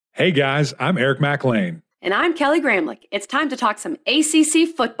Hey guys, I'm Eric McLean. And I'm Kelly Gramlich. It's time to talk some ACC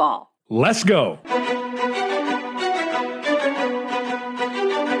football. Let's go.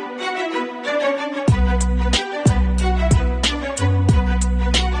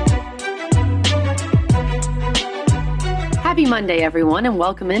 Happy Monday, everyone, and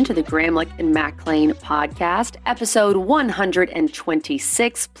welcome into the Gramlich and McLean podcast, episode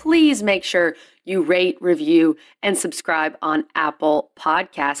 126. Please make sure you rate, review, and subscribe on Apple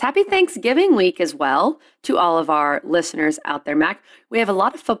Podcasts. Happy Thanksgiving week as well to all of our listeners out there, Mac. We have a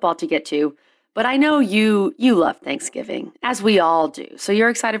lot of football to get to, but I know you love Thanksgiving, as we all do. So you're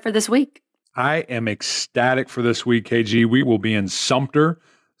excited for this week? I am ecstatic for this week, KG. We will be in Sumter,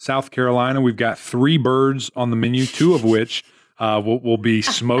 South Carolina. We've got 3 birds on the menu, 2 of which will be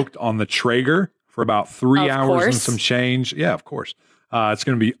smoked on the Traeger for about 3 hours and some change. Yeah, of course. It's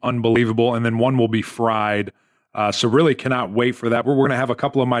going to be unbelievable. And then 1 will be fried. So really cannot wait for that. We're going to have a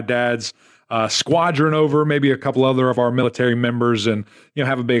couple of my dad's squadron over, maybe a couple other of our military members, and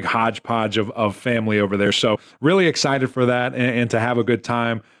have a big hodgepodge of family over there. So really excited for that and to have a good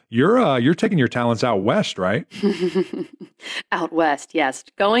time. You're taking your talents out west, right? Out west, yes.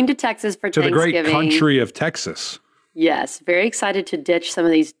 Going to Texas for to Thanksgiving. To the great country of Texas. Yes, very excited to ditch some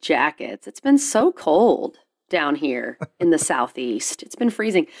of these jackets. It's been so cold down here in the southeast. It's been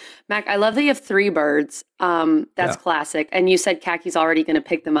freezing. Mac, I love that you have 3 birds. That's classic. And you said Kaki's already going to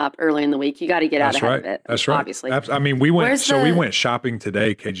pick them up early in the week. You got to get out ahead of it. That's right. Obviously. I mean, we went shopping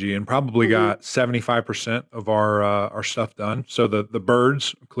today, KG, and probably got 75% of our stuff done. So the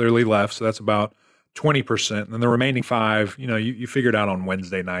birds clearly left. So that's about 20%. And then the remaining 5, you figured out on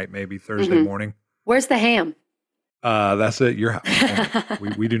Wednesday night, maybe Thursday morning. Where's the ham? That's it. Your house.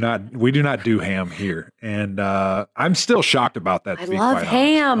 we do not do ham here, and I'm still shocked about that. I love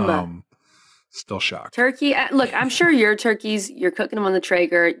ham. Still shocked. Turkey. Look, I'm sure your turkeys. You're cooking them on the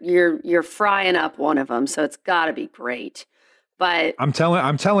Traeger. You're frying up one of them, so it's got to be great. But I'm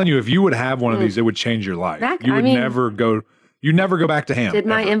telling you, if you would have one of these, it would change your life. Mac, You never go back to ham. Did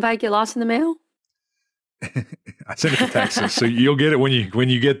my invite get lost in the mail? I sent it to Texas, so you'll get it when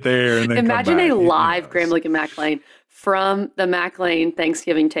you get there. And then imagine come back. A live Gramlich and McLean from the McLean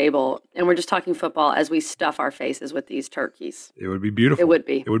Thanksgiving table, and we're just talking football as we stuff our faces with these turkeys. It would be beautiful. It would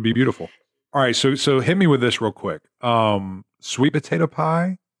be. It would be beautiful. All right, so hit me with this real quick. Sweet potato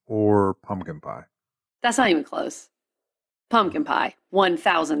pie or pumpkin pie? That's not even close. Pumpkin pie,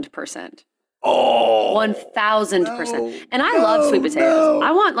 1,000%. Oh, 1,000%. And I love sweet potatoes.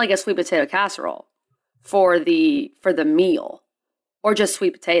 I want like a sweet potato casserole for the meal, or just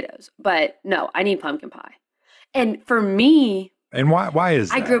sweet potatoes. But no, I need pumpkin pie. And for me, and why is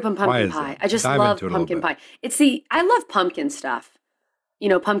that? I grew up in pumpkin pie. I just love pumpkin pie. I love pumpkin stuff.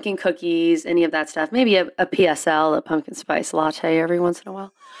 Pumpkin cookies, any of that stuff. Maybe a PSL, a pumpkin spice latte every once in a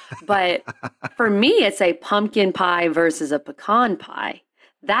while. But for me, it's a pumpkin pie versus a pecan pie.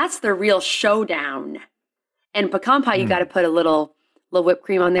 That's the real showdown. And pecan pie, you got to put a little whipped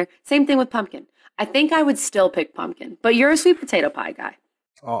cream on there. Same thing with pumpkin. I think I would still pick pumpkin, but you're a sweet potato pie guy.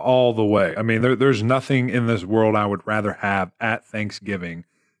 All the way. I mean, there's nothing in this world I would rather have at Thanksgiving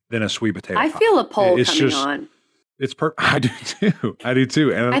than a sweet potato pie. I feel a poll coming on. It's I do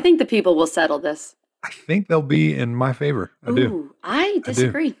too. And I think the people will settle this. I think they'll be in my favor. I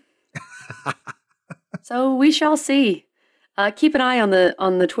disagree. So we shall see. Keep an eye on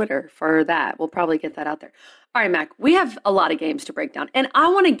the Twitter for that. We'll probably get that out there. All right, Mac, we have a lot of games to break down, and I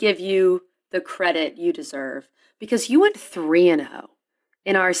want to give you the credit you deserve because you went 3-0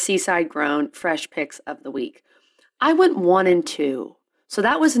 in our Seaside Grown Fresh Picks of the Week. I went 1-2. So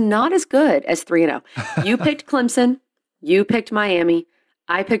that was not as good as 3-0. You picked Clemson. You picked Miami.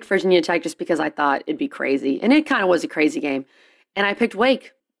 I picked Virginia Tech just because I thought it'd be crazy. And it kind of was a crazy game. And I picked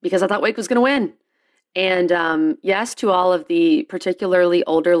Wake because I thought Wake was going to win. And yes, to all of the particularly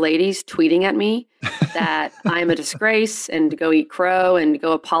older ladies tweeting at me that I'm a disgrace and to go eat crow and to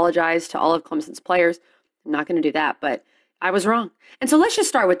go apologize to all of Clemson's players. I'm not going to do that, but I was wrong. And so let's just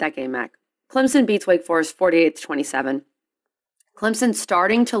start with that game, Mac. Clemson beats Wake Forest 48-27. Clemson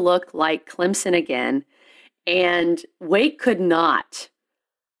starting to look like Clemson again, and Wake could not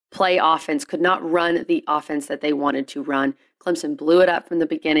play offense, could not run the offense that they wanted to run. Clemson blew it up from the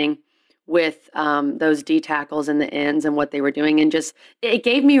beginning with those D tackles and the ends and what they were doing, and just it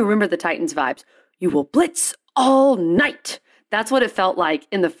gave me Remember the Titans vibes. You will blitz all night. That's what it felt like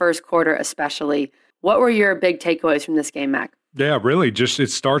in the first quarter, especially. What were your big takeaways from this game, Mac? Yeah, really. Just it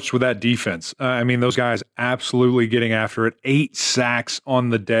starts with that defense. I mean, those guys absolutely getting after it. 8 sacks on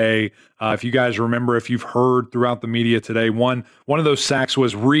the day. If you guys remember, if you've heard throughout the media today, one of those sacks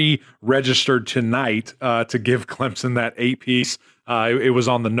was re-registered tonight to give Clemson that 8-piece It was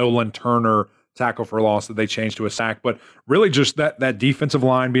on the Nolan Turner tackle for loss that they changed to a sack. But really just that defensive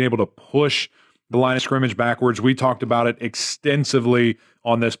line being able to push the line of scrimmage backwards. We talked about it extensively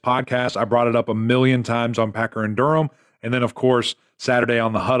on this podcast. I brought it up a million times on Packer and Durham. And then, of course, Saturday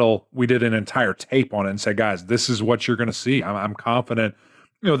on the Huddle, we did an entire tape on it and said, guys, this is what you're going to see. I'm confident,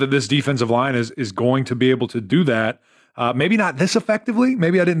 that this defensive line is going to be able to do that. Maybe not this effectively.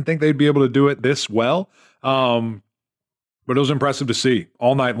 Maybe I didn't think they'd be able to do it this well. But it was impressive to see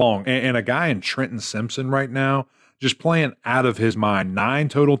all night long. And a guy in Trenton Simpson right now just playing out of his mind. 9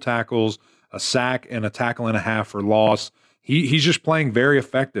 total tackles, a sack, and a tackle and a half for loss. He's just playing very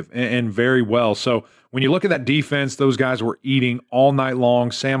effective and very well. So when you look at that defense, those guys were eating all night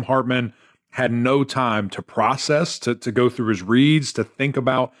long. Sam Hartman had no time to process, to go through his reads, to think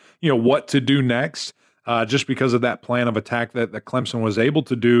about, what to do next, just because of that plan of attack that Clemson was able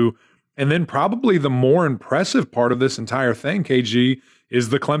to do. And then probably the more impressive part of this entire thing, KG, is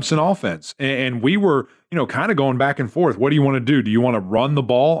the Clemson offense. And we were, kind of going back and forth. What do you want to do? Do you want to run the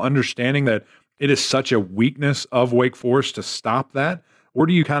ball, understanding that it is such a weakness of Wake Forest to stop that? Or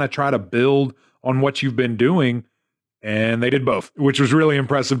do you kind of try to build on what you've been doing? And they did both, which was really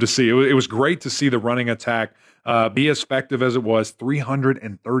impressive to see. It was great to see the running attack be as effective as it was.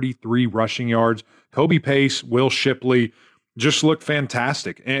 333 rushing yards. Kobe Pace, Will Shipley just looked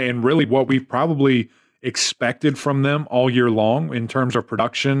fantastic. And really what we've probably expected from them all year long in terms of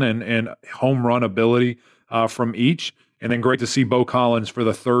production and home run ability from each. And then great to see Bo Collins for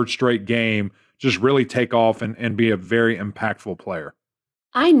the 3rd straight game just really take off and be a very impactful player.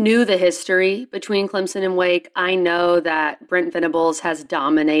 I knew the history between Clemson and Wake. I know that Brent Venables has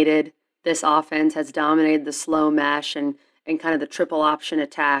dominated this offense, has dominated the slow mesh and kind of the triple option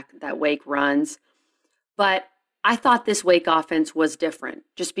attack that Wake runs. But I thought this Wake offense was different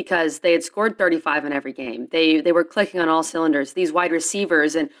just because they had scored 35 in every game. They were clicking on all cylinders. These wide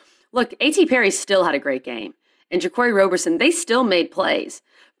receivers, and look, A.T. Perry still had a great game. And Jaquari Roberson, they still made plays.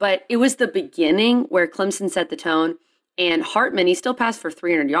 But it was the beginning where Clemson set the tone. And Hartman, he still passed for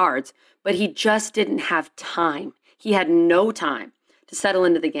 300 yards, but he just didn't have time. He had no time to settle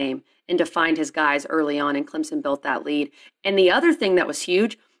into the game and to find his guys early on, and Clemson built that lead. And the other thing that was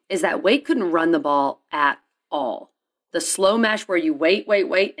huge is that Wake couldn't run the ball at all. The slow mesh where you wait,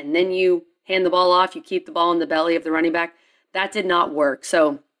 and then you hand the ball off, you keep the ball in the belly of the running back, that did not work.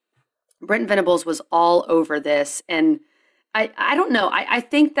 So Brent Venables was all over this, and I don't know. I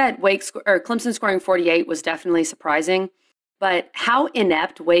think that Clemson scoring 48 was definitely surprising, but how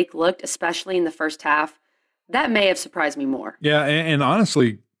inept Wake looked, especially in the first half, that may have surprised me more. Yeah, and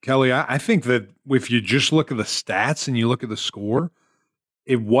honestly, Kelly, I think that if you just look at the stats and you look at the score,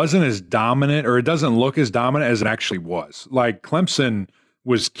 it wasn't as dominant, or it doesn't look as dominant as it actually was. Like Clemson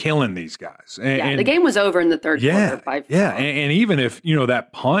was killing these guys. And the game was over in the third quarter. And even if,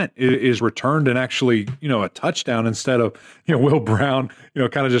 that punt is returned and actually, a touchdown instead of, Will Brown,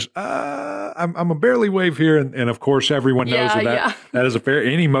 kind of just, I'm a barely wave here. And of course, everyone knows that is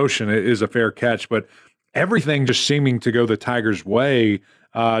any motion is a fair catch. But everything just seeming to go the Tigers' way,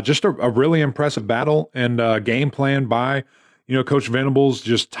 just a really impressive battle and game plan by, Coach Venables,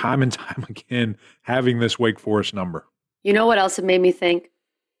 just time and time again, having this Wake Forest number. You know what else it made me think?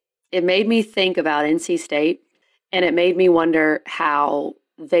 It made me think about NC State, and it made me wonder how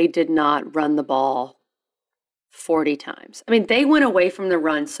they did not run the ball 40 times. I mean, they went away from the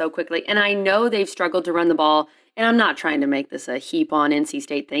run so quickly, and I know they've struggled to run the ball, and I'm not trying to make this a heap on NC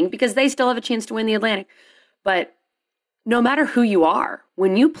State thing because they still have a chance to win the Atlantic. But no matter who you are,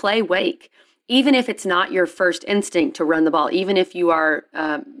 when you play Wake, even if it's not your first instinct to run the ball, even if you are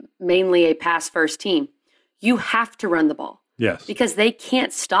mainly a pass-first team, you have to run the ball. Yes. Because they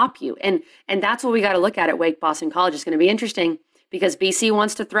can't stop you. And that's what we got to look at Wake Boston College. It's going to be interesting because BC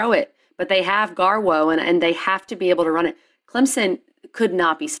wants to throw it, but they have Garwo and they have to be able to run it. Clemson could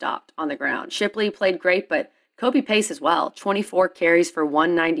not be stopped on the ground. Shipley played great, but Kobe Pace as well. 24 carries for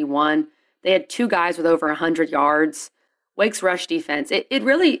 191. They had 2 guys with over 100 yards. Wake's rush defense, it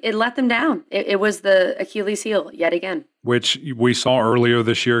really let them down. It was the Achilles heel yet again. Which we saw earlier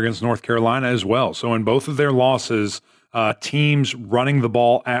this year against North Carolina as well. So in both of their losses, teams running the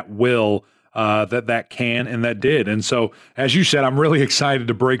ball at will that can and that did. And so, as you said, I'm really excited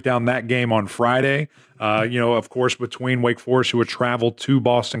to break down that game on Friday. Of course, between Wake Forest, who would travel to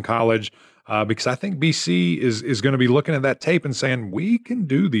Boston College, because I think BC is going to be looking at that tape and saying, we can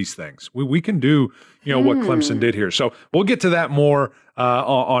do these things. We can do, what Clemson did here. So we'll get to that more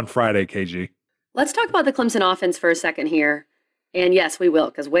on Friday, KG. Let's talk about the Clemson offense for a second here. And yes, we will,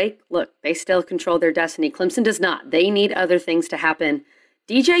 because Wake, look, they still control their destiny. Clemson does not. They need other things to happen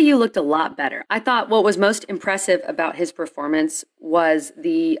DJU looked a lot better. I thought what was most impressive about his performance was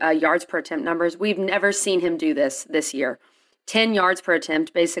the yards per attempt numbers. We've never seen him do this year. 10 yards per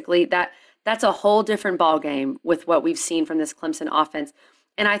attempt, basically. That's a whole different ball game with what we've seen from this Clemson offense.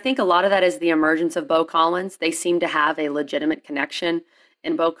 And I think a lot of that is the emergence of Beau Collins. They seem to have a legitimate connection,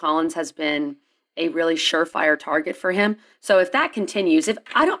 and Beau Collins has been a really surefire target for him. So if that continues,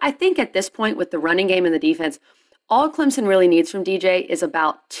 I think at this point with the running game and the defense, all Clemson really needs from DJ is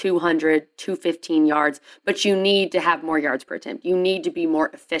about 200, 215 yards, but you need to have more yards per attempt. You need to be more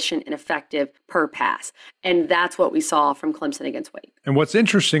efficient and effective per pass. And that's what we saw from Clemson against Wake. And what's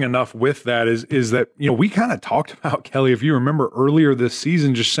interesting enough with that is that, we kind of talked about, Kelly, if you remember earlier this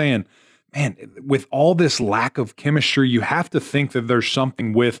season, just saying, man, with all this lack of chemistry, you have to think that there's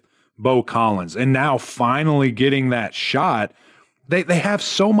something with Beau Collins. And now finally getting that shot, They have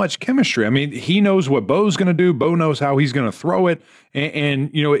so much chemistry. I mean, he knows what Beau's going to do. Beau knows how he's going to throw it. And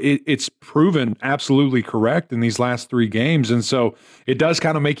it's proven absolutely correct in these last 3 games. And so it does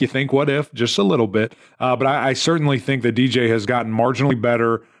kind of make you think, what if, just a little bit. But I certainly think that DJ has gotten marginally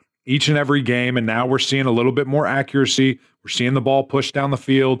better each and every game. And now we're seeing a little bit more accuracy. We're seeing the ball pushed down the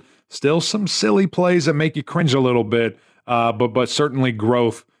field. Still some silly plays that make you cringe a little bit, but certainly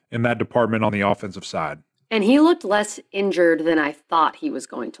growth in that department on the offensive side. And he looked less injured than I thought he was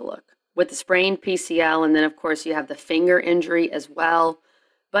going to look with the sprained PCL. And then, of course, you have the finger injury as well.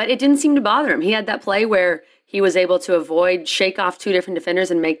 But it didn't seem to bother him. He had that play where he was able to shake off 2 different defenders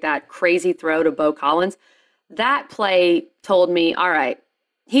and make that crazy throw to Beau Collins. That play told me, all right,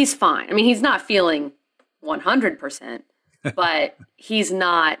 he's fine. I mean, he's not feeling 100%, but he's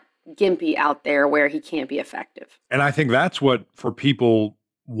not gimpy out there where he can't be effective. And I think that's what, for people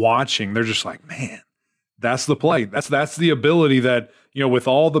watching, they're just like, man, that's the play. That's the ability that, with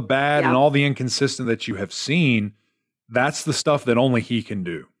all the bad and all the inconsistent that you have seen, that's the stuff that only he can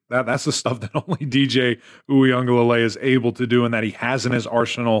do. That's the stuff that only DJ Uiagalelei is able to do, and that he has in his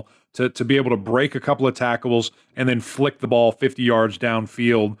arsenal to be able to break a couple of tackles and then flick the ball 50 yards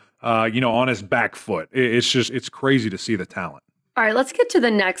downfield, on his back foot. It's crazy to see the talent. All right, let's get to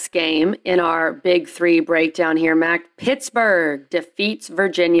the next game in our Big 3 breakdown here, Mac. Pittsburgh defeats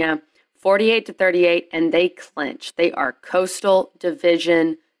Virginia 48-38, and they clinch. They are Coastal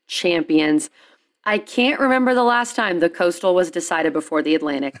Division champions. I can't remember the last time the Coastal was decided before the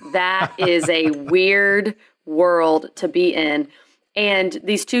Atlantic. That is a weird world to be in. And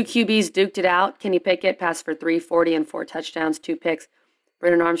these 2 QBs duked it out. Kenny Pickett passed for 340 and 4 touchdowns, 2 picks.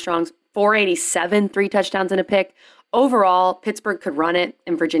 Brennan Armstrong's 487, 3 touchdowns and a pick. Overall, Pittsburgh could run it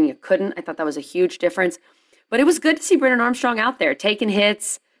and Virginia couldn't. I thought that was a huge difference. But it was good to see Brennan Armstrong out there taking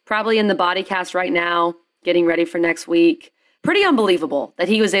hits, probably in the body cast right now, getting ready for next week. Pretty unbelievable that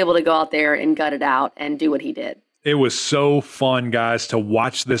he was able to go out there and gut it out and do what he did. It was so fun, guys, to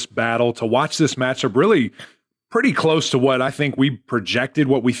watch this battle, to watch this matchup, really pretty close to what I think we projected,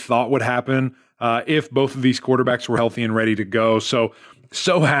 what we thought would happen if both of these quarterbacks were healthy and ready to go. So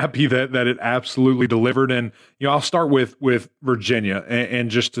happy that it absolutely delivered. And, I'll start with Virginia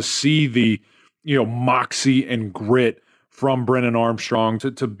and just to see the, moxie and grit from Brennan Armstrong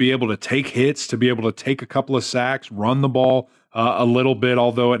to be able to take hits, to be able to take a couple of sacks, run the ball a little bit,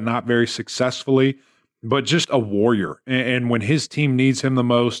 although not very successfully, but just a warrior. And when his team needs him the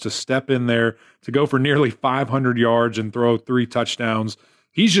most, to step in there, to go for nearly 500 yards and throw 3 touchdowns,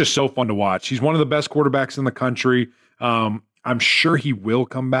 he's just so fun to watch. He's one of the best quarterbacks in the country. I'm sure he will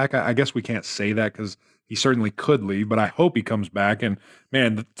come back. I guess we can't say that because he certainly could leave, but I hope he comes back. And,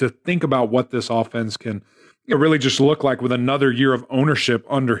 man, to think about what this offense can really just look like with another year of ownership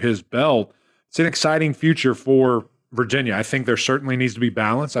under his belt, it's an exciting future for Virginia. I think there certainly needs to be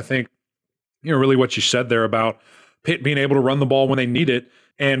balance. I think, really what you said there about Pitt being able to run the ball when they need it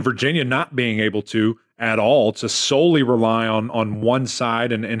and Virginia not being able to at all, to solely rely on one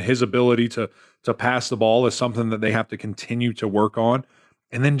side and his ability to pass the ball is something that they have to continue to work on.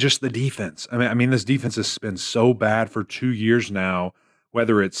 And then just the defense. I mean, this defense has been so bad for 2 years now,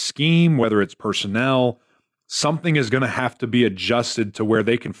 whether it's scheme, whether it's personnel. Something is going to have to be adjusted to where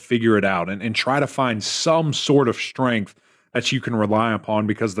they can figure it out and try to find some sort of strength that you can rely upon,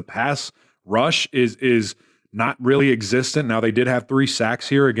 because the pass rush is not really existent. Now, they did have 3 sacks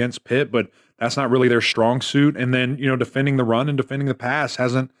here against Pitt, but that's not really their strong suit. And then, defending the run and defending the pass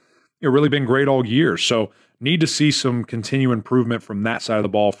hasn't really been great all year. So need to see some continued improvement from that side of the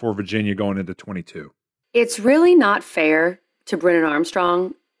ball for Virginia going into 22. It's really not fair to Brennan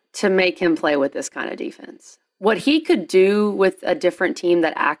Armstrong to make him play with this kind of defense. What he could do with a different team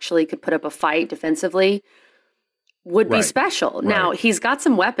that actually could put up a fight defensively would be special. Right. Now, he's got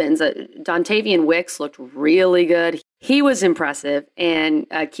some weapons. Dontavian Wicks looked really good. He was impressive, and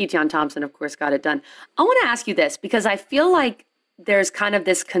Keaton Thompson, of course, got it done. I want to ask you this because I feel like there's kind of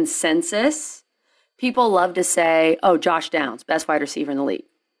this consensus. People love to say, oh, Josh Downs, best wide receiver in the league.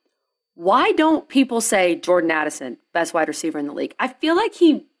 Why don't people say Jordan Addison, best wide receiver in the league? I feel like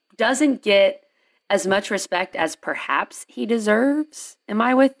he doesn't get as much respect as perhaps he deserves.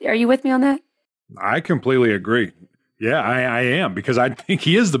 Are you with me on that? I completely agree. Yeah, I am, because I think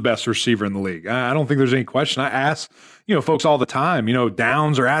he is the best receiver in the league. I don't think there's any question. I ask, folks all the time,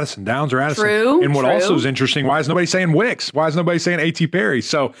 Downs or Addison, Downs or Addison. True. And what also is interesting, why is nobody saying Wicks? Why is nobody saying A.T. Perry?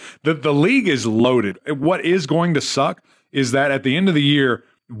 So the league is loaded. What is going to suck is that at the end of the year,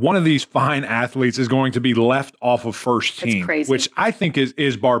 one of these fine athletes is going to be left off of first team. That's crazy. Which I think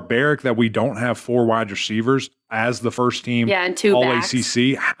is barbaric that we don't have 4 wide receivers as the first team. Yeah, and 2 all backs.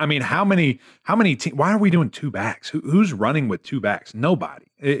 ACC. I mean, how many why are we doing 2 backs? Who's running with 2 backs? Nobody.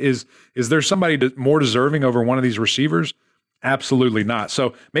 Is there somebody more deserving over one of these receivers? Absolutely not.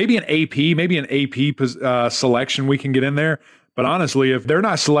 So maybe an AP selection we can get in there. But honestly, if they're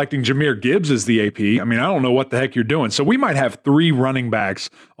not selecting Jahmyr Gibbs as the AP, I mean, I don't know what the heck you're doing. So we might have 3 running backs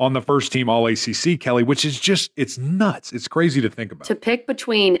on the first team All ACC, Kelly, which is just, it's nuts. It's crazy to think about. To pick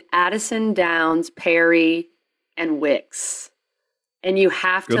between Addison, Downs, Perry, and Wicks, and you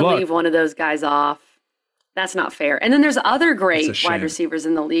have to leave one of those guys off. That's not fair. And then there's other great wide receivers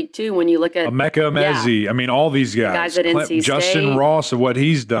in the league, too, when you look at Emeka Emezi. I mean, all these guys. At NC State. Justin Ross of what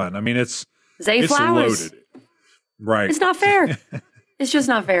he's done. I mean, it's Flowers. Loaded. Right. It's not fair. It's just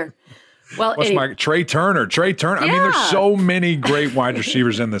not fair. Well, Trey Turner. Yeah. I mean, there's so many great wide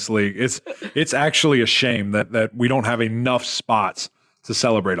receivers in this league. It's actually a shame that we don't have enough spots to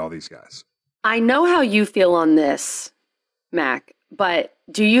celebrate all these guys. I know how you feel on this, Mac, but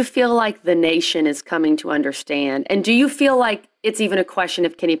do you feel like the nation is coming to understand? And do you feel like it's even a question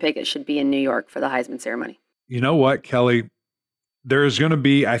if Kenny Pickett should be in New York for the Heisman ceremony? You know what, Kelly? There is going to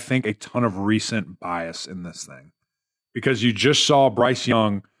be, I think, a ton of recent bias in this thing. Because you just saw Bryce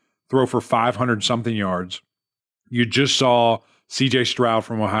Young throw for 500-something yards. You just saw C.J. Stroud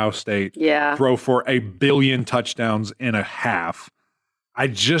from Ohio State throw for 1 billion touchdowns in a half. I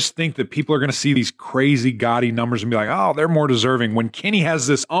just think that people are going to see these crazy, gaudy numbers and be like, oh, they're more deserving. When Kenny has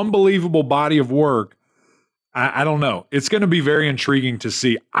this unbelievable body of work, I don't know. It's going to be very intriguing to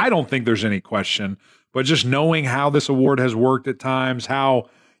see. I don't think there's any question. But just knowing how this award has worked at times, how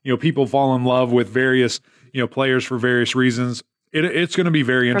people fall in love with various players for various reasons. It's going to be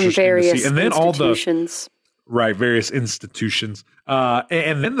very interesting to see. And then various institutions.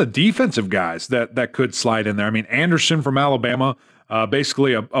 And then the defensive guys that could slide in there. I mean, Anderson from Alabama,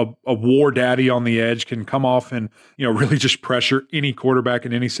 basically a war daddy on the edge, can come off and, really just pressure any quarterback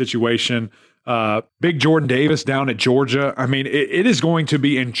in any situation. Big Jordan Davis down at Georgia. I mean, it is going to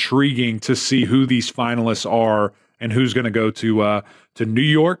be intriguing to see who these finalists are and who's going to go to New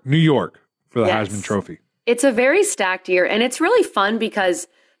York for the Heisman Trophy. It's a very stacked year, and it's really fun because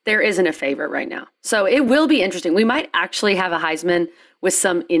there isn't a favorite right now. So it will be interesting. We might actually have a Heisman with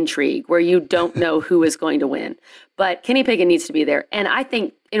some intrigue where you don't know who is going to win. But Kenny Pickett needs to be there. And I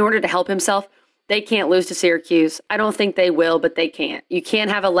think in order to help himself, they can't lose to Syracuse. I don't think they will, but they can't. You can't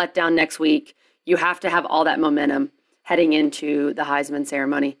have a letdown next week. You have to have all that momentum heading into the Heisman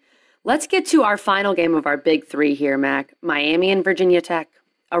ceremony. Let's get to our final game of our big 3 here, Mac. Miami and Virginia Tech,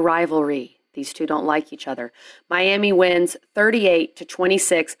 a rivalry. These two don't like each other. Miami wins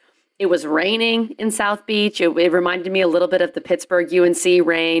 38-26. It was raining in South Beach. It reminded me a little bit of the Pittsburgh UNC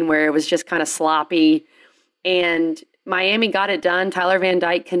rain where it was just kind of sloppy. And Miami got it done. Tyler Van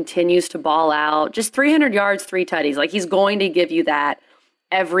Dyke continues to ball out. Just 300 yards, 3 tutties. Like, he's going to give you that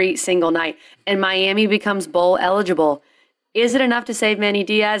every single night. And Miami becomes bowl eligible. Is it enough to save Manny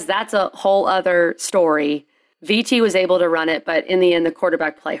Diaz? That's a whole other story. VT was able to run it, but in the end, the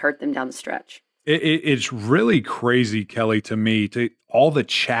quarterback play hurt them down the stretch. It's really crazy, Kelly, to me, to all the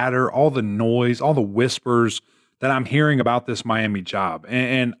chatter, all the noise, all the whispers that I'm hearing about this Miami job.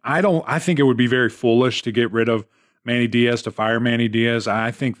 And I think it would be very foolish to get rid of Manny Diaz, to fire Manny Diaz. I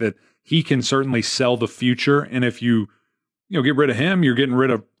think that he can certainly sell the future. And if you get rid of him, you're getting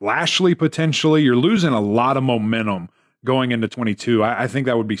rid of Lashley potentially. You're losing a lot of momentum going into 22. I think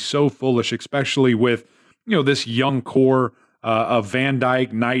that would be so foolish, especially with this young core of Van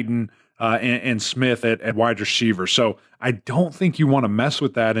Dyke, Knighton, and Smith at wide receiver. So I don't think you want to mess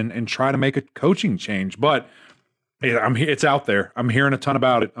with that and try to make a coaching change. But it's out there. I'm hearing a ton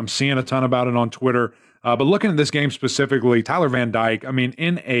about it. I'm seeing a ton about it on Twitter. But looking at this game specifically, Tyler Van Dyke, I mean,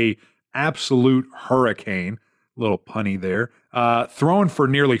 in a absolute hurricane, little punny there, throwing for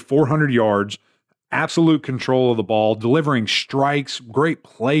nearly 400 yards, absolute control of the ball, delivering strikes, great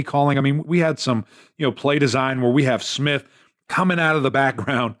play calling. I mean, we had some, play design where we have Smith coming out of the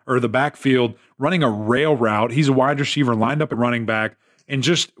background or the backfield, running a rail route. He's a wide receiver lined up at running back and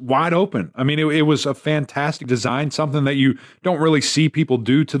just wide open. I mean, it was a fantastic design, something that you don't really see people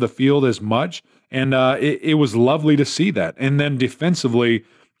do to the field as much. And it was lovely to see that. And then defensively,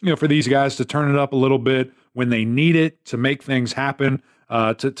 for these guys to turn it up a little bit when they need it to make things happen,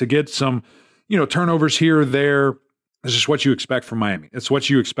 to get some, turnovers here or there. It's just what you expect from Miami. It's what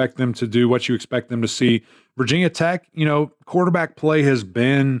you expect them to do, what you expect them to see. Virginia Tech, quarterback play has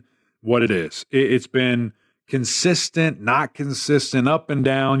been what it is. It's been consistent, not consistent, up and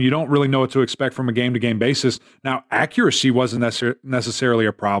down. You don't really know what to expect from a game-to-game basis. Now, accuracy wasn't necessarily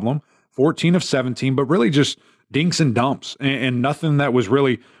a problem. 14 of 17, but really just dinks and dumps and nothing that was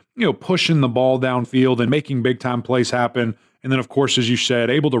really, pushing the ball downfield and making big-time plays happen. And then, of course, as you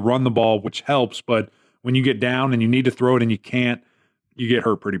said, able to run the ball, which helps, but when you get down and you need to throw it and you can't, you get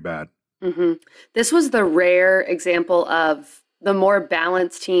hurt pretty bad. Mm-hmm. This was the rare example of the more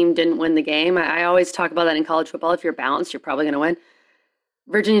balanced team didn't win the game. I always talk about that in college football. If you're balanced, you're probably going to win.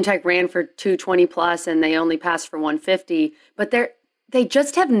 Virginia Tech ran for 220 plus and they only passed for 150, but they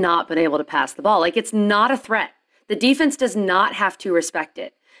just have not been able to pass the ball. Like, it's not a threat. The defense does not have to respect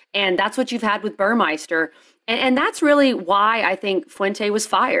it. And that's what you've had with Burmeister. And that's really why I think Fuente was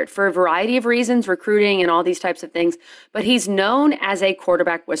fired, for a variety of reasons, recruiting and all these types of things. But he's known as a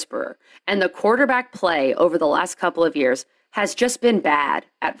quarterback whisperer. And the quarterback play over the last couple of years has just been bad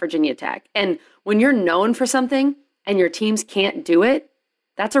at Virginia Tech. And when you're known for something and your teams can't do it,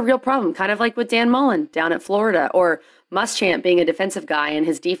 that's a real problem. Kind of like with Dan Mullen down at Florida, or Muschamp being a defensive guy and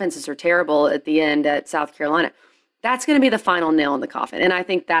his defenses are terrible at the end at South Carolina. That's going to be the final nail in the coffin. And I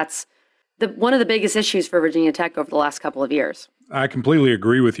think that's one of the biggest issues for Virginia Tech over the last couple of years. I completely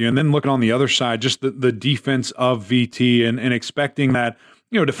agree with you. And then looking on the other side, just the defense of VT and expecting that,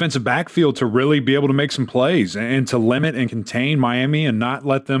 defensive backfield to really be able to make some plays and to limit and contain Miami and not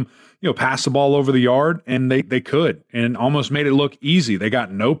let them, pass the ball over the yard. And they could, and almost made it look easy. They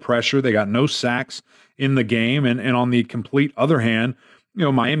got no pressure. They got no sacks in the game. And on the complete other hand,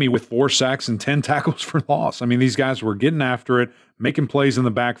 Miami with 4 sacks and 10 tackles for loss. I mean, these guys were getting after it, making plays in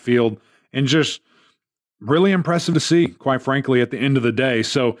the backfield, and just really impressive to see, quite frankly, at the end of the day.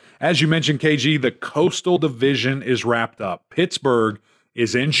 So, as you mentioned, KG, the Coastal Division is wrapped up. Pittsburgh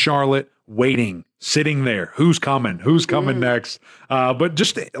is in Charlotte, waiting, sitting there. Who's coming? Who's coming next? But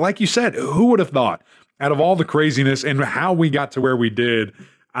just like you said, who would have thought, out of all the craziness and how we got to where we did,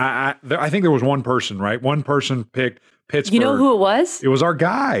 I think there was one person, right? One person picked Pittsburgh. You know who it was? It was our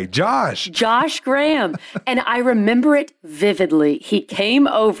guy, Josh. Josh Graham. And I remember it vividly. He came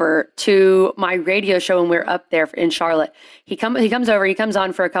over to my radio show when we were up there in Charlotte. He comes over, he comes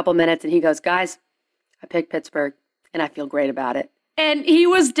on for a couple minutes, and he goes, guys, I picked Pittsburgh, and I feel great about it. And he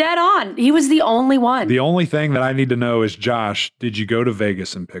was dead on. He was the only one. The only thing that I need to know is, Josh, did you go to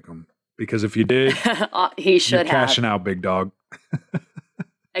Vegas and pick him? Because if you did, he should have. You're cashing out, big dog.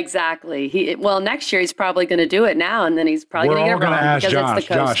 Exactly. Next year he's probably going to do it now, and then he's probably going to get it wrong ask because Josh, it's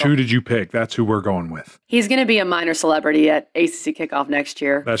the Coastal. Josh, who did you pick? That's who we're going with. He's going to be a minor celebrity at ACC kickoff next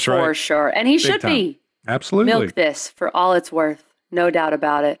year. That's right. For sure. And he should time. be. Absolutely. Milk this for all it's worth. No doubt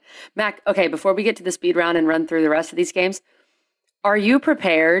about it. Mac, okay, before we get to the speed round and run through the rest of these games, are you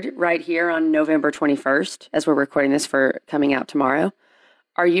prepared right here on November 21st, as we're recording this for coming out tomorrow?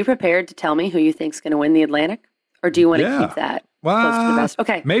 Are you prepared to tell me who you think is going to win the Atlantic? Or do you want to keep that close to the vest?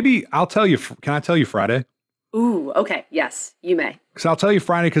 Okay. Maybe I'll tell you. Can I tell you Friday? Ooh, okay. Yes, you may. Because I'll tell you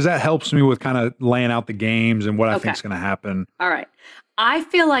Friday because that helps me with kind of laying out the games and what I think is going to happen. All right. I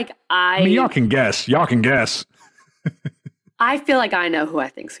feel like I mean, y'all can guess. I feel like I know who I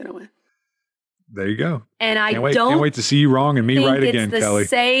think is going to win. There you go. And can't wait to see you wrong and me right again, Kelly. It's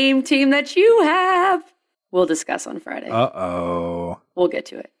the same team that you have. We'll discuss on Friday. Uh-oh. We'll get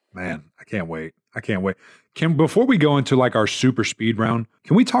to it. Man, I can't wait. Before we go into like our super speed round,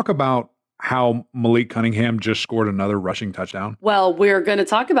 can we talk about how Malik Cunningham just scored another rushing touchdown? Well, we're going to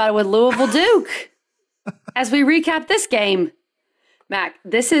talk about it with Louisville Duke as we recap this game. Mac,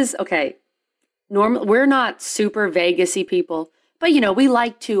 this is, okay, we're not super Vegas-y people, but, we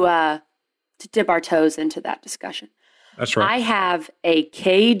like to dip our toes into that discussion. That's right. I have a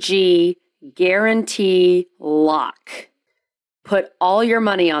KG guarantee lock. Put all your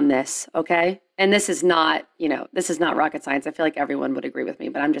money on this, okay? And this is not, this is not rocket science. I feel like everyone would agree with me,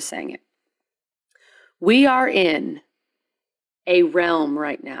 but I'm just saying it. We are in a realm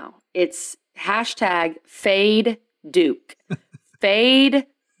right now. It's hashtag fade Duke. Fade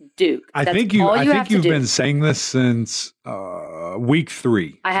Duke. I think you've been saying this since week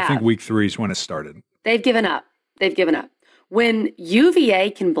 3. I have. I think week 3 is when it started. They've given up. When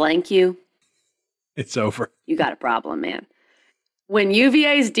UVA can blank you, it's over. You got a problem, man. When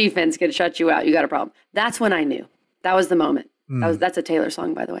UVA's defense can shut you out, you got a problem. That's when I knew. That was the moment. That's a Taylor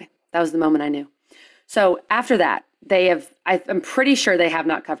song, by the way. That was the moment I knew. So after that, I'm pretty sure they have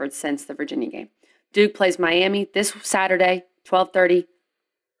not covered since the Virginia game. Duke plays Miami this Saturday, 12:30.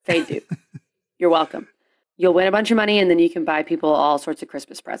 Fade Duke. You're welcome. You'll win a bunch of money, and then you can buy people all sorts of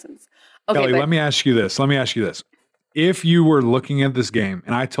Christmas presents. Okay, Kelly, let me ask you this. If you were looking at this game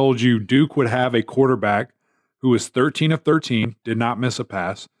and I told you Duke would have a quarterback who was 13 of 13, did not miss a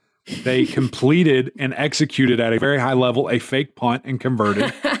pass, they completed and executed at a very high level a fake punt and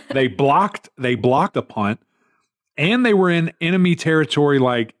converted. They blocked a punt, and they were in enemy territory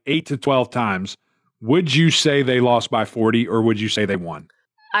like 8 to 12 times. Would you say they lost by 40, or would you say they won?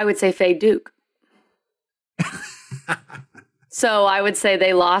 I would say fade Duke. So I would say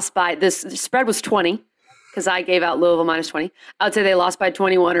they lost by, the spread was 20, because I gave out Louisville minus 20. I would say they lost by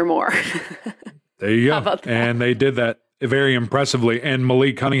 21 or more. There you go. How about that? And they did that very impressively. And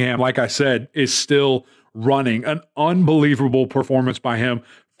Malik Cunningham, like I said, is still running. An unbelievable performance by him.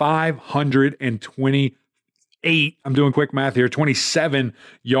 528, I'm doing quick math here, 27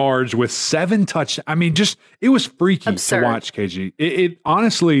 yards with 7 touchdowns. I mean, it was freaky Absurd. to watch, KG. It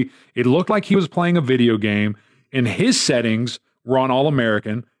honestly, it looked like he was playing a video game, and his settings were on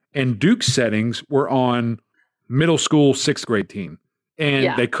All-American, and Duke's settings were on middle school 6th grade team.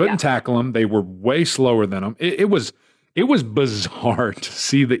 And they couldn't tackle him. They were way slower than him. It was bizarre to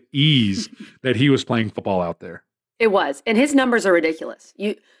see the ease that he was playing football out there. It was. And his numbers are ridiculous.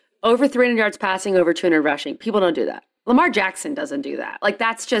 Over 300 yards passing, over 200 rushing. People don't do that. Lamar Jackson doesn't do that. Like,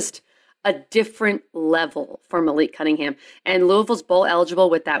 that's just a different level for Malik Cunningham. And Louisville's bowl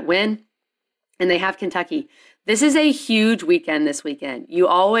eligible with that win. And they have Kentucky. This is a huge weekend this weekend. You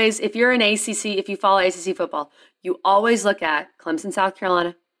always, if you're an ACC, if you follow ACC football, you always look at Clemson, South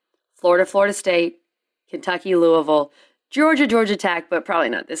Carolina, Florida, Florida State, Kentucky, Louisville, Georgia Tech, but probably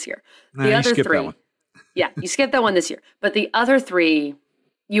not this year. The other 3. Yeah, you skipped that one this year. But the other 3,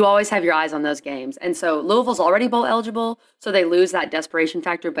 you always have your eyes on those games. And so Louisville's already bowl eligible, so they lose that desperation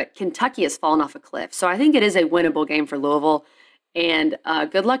factor, but Kentucky has fallen off a cliff. So I think it is a winnable game for Louisville. And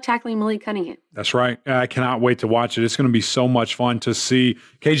good luck tackling Malik Cunningham. That's right. I cannot wait to watch it. It's going to be so much fun to see.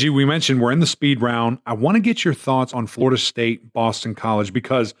 KG, we mentioned we're in the speed round. I want to get your thoughts on Florida State, Boston College,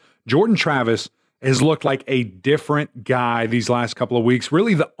 because Jordan Travis has looked like a different guy these last couple of weeks,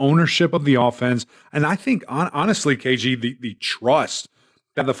 really the ownership of the offense. And I think, honestly, KG, the trust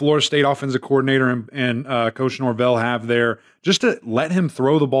that the Florida State offensive coordinator and Coach Norvell have there, just to let him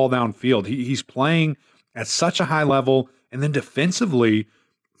throw the ball downfield. He's playing at such a high level. And then defensively,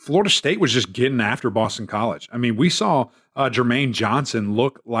 Florida State was just getting after Boston College. I mean, we saw Jermaine Johnson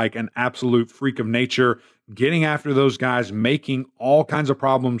look like an absolute freak of nature, getting after those guys, making all kinds of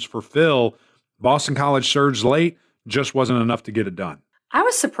problems for Phil. Boston College surged late, just wasn't enough to get it done. I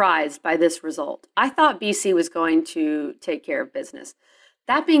was surprised by this result. I thought BC was going to take care of business.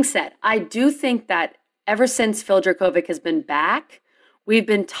 That being said, I do think that ever since Phil Dracovic has been back, we've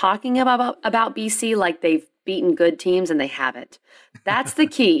been talking about BC like they've beaten good teams, and they haven't. That's the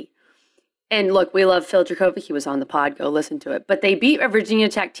key. And look, we love Phil Dracovic. He was on the pod. Go listen to it. But they beat a Virginia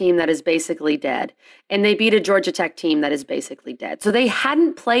Tech team that is basically dead, and they beat a Georgia Tech team that is basically dead. So they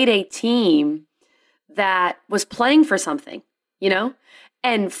hadn't played a team that was playing for something,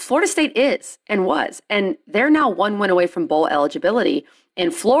 And Florida State is and was. And they're now 1 win away from bowl eligibility.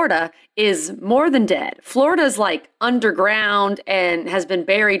 And Florida is more than dead. Florida's like underground and has been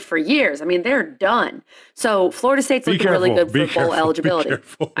buried for years. I mean, they're done. So Florida State's looking really good for bowl eligibility.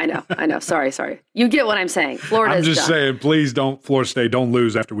 I know. Sorry. You get what I'm saying. Florida I'm just done. saying, please don't, Florida State, don't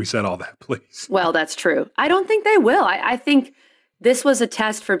lose after we said all that, please. Well, that's true. I don't think they will. I think this was a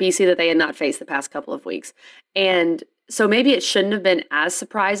test for BC that they had not faced the past couple of weeks. And so maybe it shouldn't have been as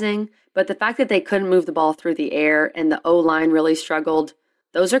surprising, but the fact that they couldn't move the ball through the air and the O-line really struggled,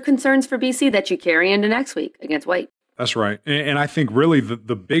 those are concerns for BC that you carry into next week against Wake. That's right. And I think really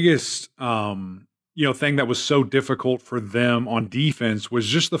the biggest thing that was so difficult for them on defense was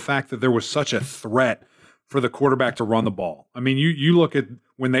just the fact that there was such a threat for the quarterback to run the ball. I mean, you look at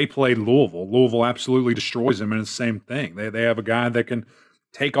when they played Louisville absolutely destroys them, and it's the same thing. They have a guy that can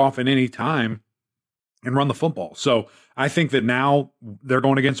take off at any time and run the football. So I think that now they're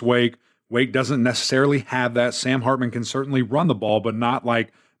going against Wake. Wake doesn't necessarily have that. Sam Hartman can certainly run the ball, but not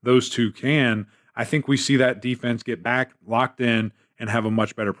like those two can. I think we see that defense get back, locked in, and have a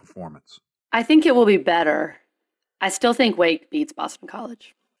much better performance. I think it will be better. I still think Wake beats Boston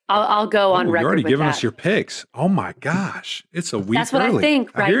College. I'll go on You're record already with giving that. us your picks. Oh my gosh. It's a week That's what early. I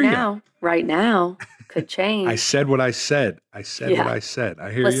think I hear now. Right now could I change. said what I said. I said what Yeah. I said.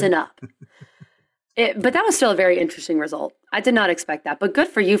 I hear Listen you. up. But that was still a very interesting result. I did not expect that. But good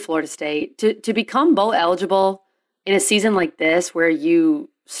for you, Florida State, to become bowl eligible in a season like this where you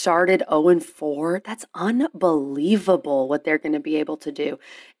started 0-4. That's unbelievable what they're going to be able to do.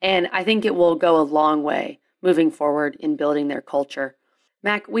 And I think it will go a long way moving forward in building their culture.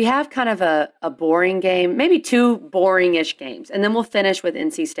 Mac, we have kind of a boring game, maybe two boring-ish games, and then we'll finish with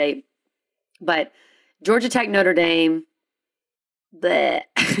NC State. But Georgia Tech, Notre Dame, bleh.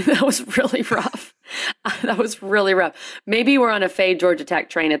 That was really rough. That was really rough. Maybe we're on a fade Georgia Tech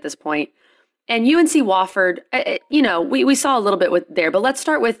train at this point. And UNC Wofford, we saw a little bit with there, but let's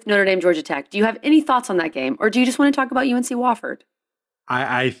start with Notre Dame, Georgia Tech. Do you have any thoughts on that game, or do you just want to talk about UNC Wofford?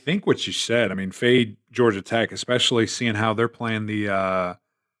 I think what you said. I mean, fade Georgia Tech, especially seeing how they're playing the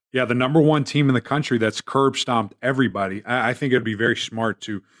number one team in the country that's curb stomped everybody. I think it'd be very smart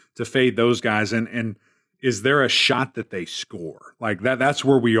to fade those guys. And is there a shot that they score like that? That's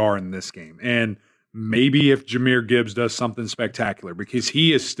where we are in this game. And maybe if Jahmyr Gibbs does something spectacular, because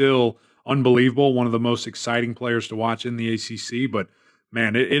he is still unbelievable, one of the most exciting players to watch in the ACC. But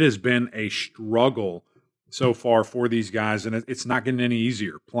man, it has been a struggle so far for these guys, and it's not getting any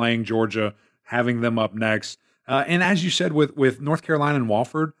easier playing Georgia, having them up next. And as you said, with North Carolina and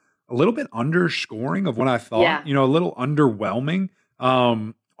Wofford, a little bit underscoring of what I thought, Yeah. a little underwhelming.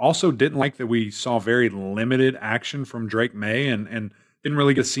 Also didn't like that we saw very limited action from Drake May and didn't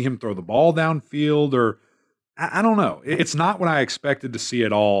really get to see him throw the ball downfield, or I don't know. It's not what I expected to see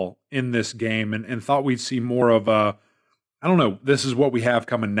at all in this game, and thought we'd see more of a, I don't know, this is what we have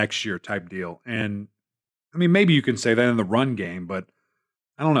coming next year type deal. And I mean, maybe you can say that in the run game, but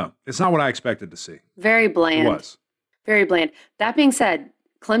I don't know. It's not what I expected to see. Very bland. It was. Very bland. That being said,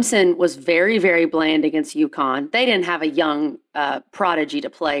 Clemson was very, very bland against UConn. They didn't have a young prodigy to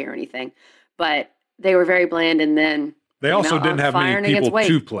play or anything, but they were very bland. And then they also didn't have many people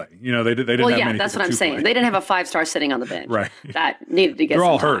to play. They didn't have many that's what I'm people saying. play. They didn't have a 5-star sitting on the bench. Right. That needed to get They're some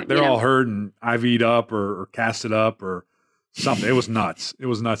all time, hurt. They're all hurt and IV'd up or casted up or something. It was nuts. It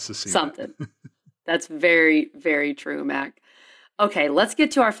was nuts to see something. That's very, very true, Mac. Okay, let's get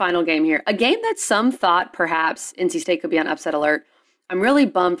to our final game here. A game that some thought perhaps NC State could be on upset alert. I'm really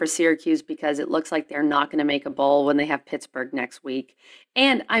bummed for Syracuse because it looks like they're not going to make a bowl when they have Pittsburgh next week.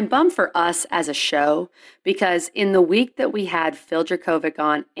 And I'm bummed for us as a show because in the week that we had Phil Dracovic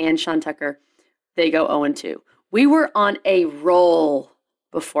on and Sean Tucker, they go 0-2. We were on a roll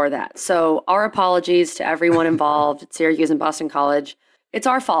before that. So our apologies to everyone involved at Syracuse and Boston College. It's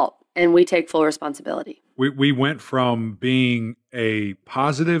our fault, and we take full responsibility. We went from being a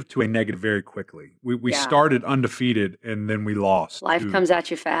positive to a negative very quickly. We started undefeated, and then we lost. Life comes at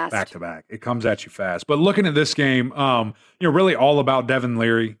you fast. Back to back. It comes at you fast. But looking at this game, really all about Devin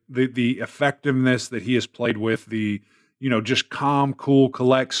Leary, the effectiveness that he has played with, the, just calm, cool,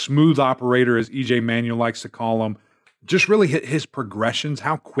 collect, smooth operator, as EJ Manuel likes to call him. Just really hit his progressions,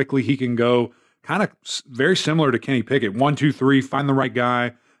 how quickly he can go, kind of very similar to Kenny Pickett. 1, 2, 3, find the right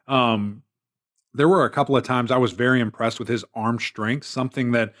guy. There were a couple of times I was very impressed with his arm strength,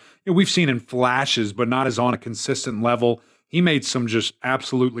 something that we've seen in flashes, but not as on a consistent level. He made some just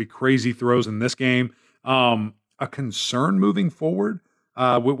absolutely crazy throws in this game. A concern moving forward,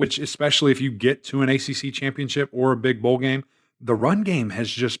 which especially if you get to an ACC championship or a big bowl game, the run game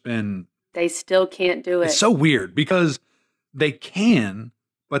has just been... They still can't do it. It's so weird because they can,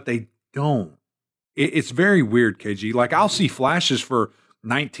 but they don't. It's very weird, KG. Like, I'll see flashes for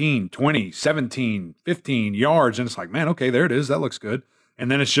 19, 20, 17, 15 yards. And it's like, man, okay, there it is. That looks good.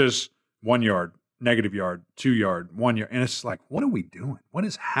 And then it's just 1 yard, negative yard, 2 yard, 1 yard. And it's like, what are we doing? What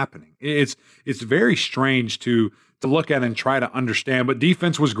is happening? It's very strange to look at and try to understand. But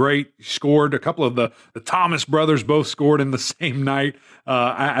defense was great. Scored a couple of the Thomas brothers both scored in the same night.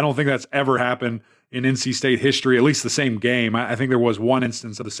 I don't think that's ever happened in NC State history, at least the same game. I think there was one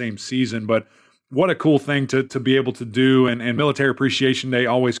instance of the same season, but what a cool thing to be able to do. And Military Appreciation Day,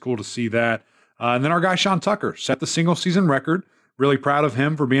 always cool to see that. And then our guy, Sean Tucker, set the single season record. Really proud of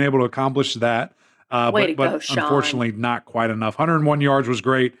him for being able to accomplish that. Way to go, Sean. Unfortunately, not quite enough. 101 yards was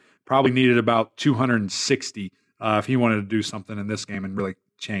great. Probably needed about 260 if he wanted to do something in this game and really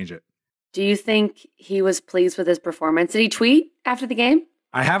change it. Do you think he was pleased with his performance? Did he tweet after the game?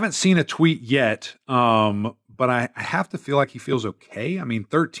 I haven't seen a tweet yet, but I have to feel like he feels okay. I mean,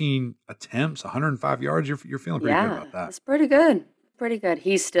 13 attempts, 105 yards, you're feeling pretty good about that. That's pretty good. Pretty good.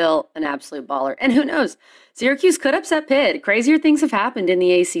 He's still an absolute baller. And who knows? Syracuse could upset Pitt. Crazier things have happened in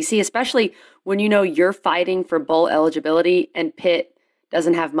the ACC, especially when you're fighting for bowl eligibility and Pitt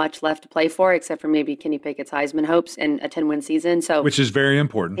doesn't have much left to play for except for maybe Kenny Pickett's Heisman hopes and a 10-win season. So which is very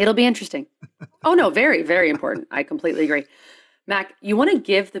important. It'll be interesting. Oh, no, very, very important. I completely agree. Mac, you want to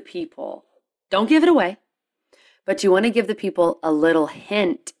give the people, don't give it away, but you want to give the people a little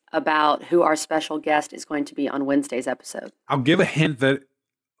hint about who our special guest is going to be on Wednesday's episode. I'll give a hint that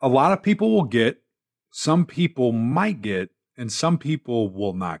a lot of people will get, some people might get, and some people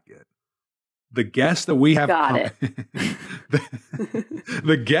will not get. The guest that we have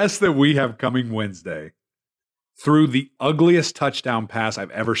the guest that we have coming Wednesday threw the ugliest touchdown pass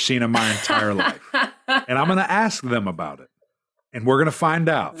I've ever seen in my entire life. And I'm going to ask them about it. And we're going to find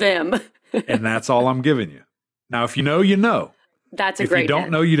out. Them. And that's all I'm giving you. Now, if you know, you know. That's a if great you don't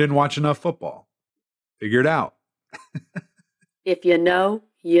hint. know, you didn't watch enough football. Figure it out. If you know,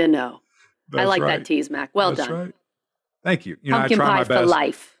 you know. That's I like right. that tease, Mac. Well That's done. right. Thank you. Pumpkin I try pie my best. for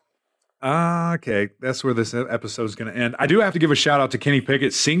life. Okay, that's where this episode is going to end. I do have to give a shout out to Kenny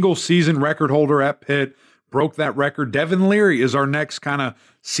Pickett, single season record holder at Pitt, broke that record. Devin Leary is our next kind of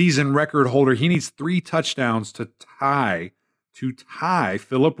season record holder. He needs 3 touchdowns to tie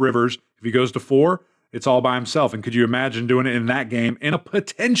Phillip Rivers. If he goes to 4, it's all by himself. And could you imagine doing it in that game, in a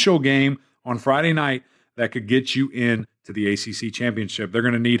potential game on Friday night that could get you in to the ACC championship? They're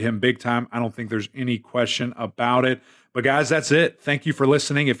going to need him big time. I don't think there's any question about it. But guys, that's it. Thank you for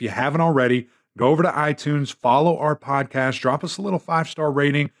listening. If you haven't already, go over to iTunes, follow our podcast, drop us a little 5-star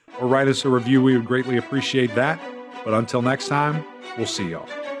rating, or write us a review. We would greatly appreciate that. But until next time, we'll see y'all.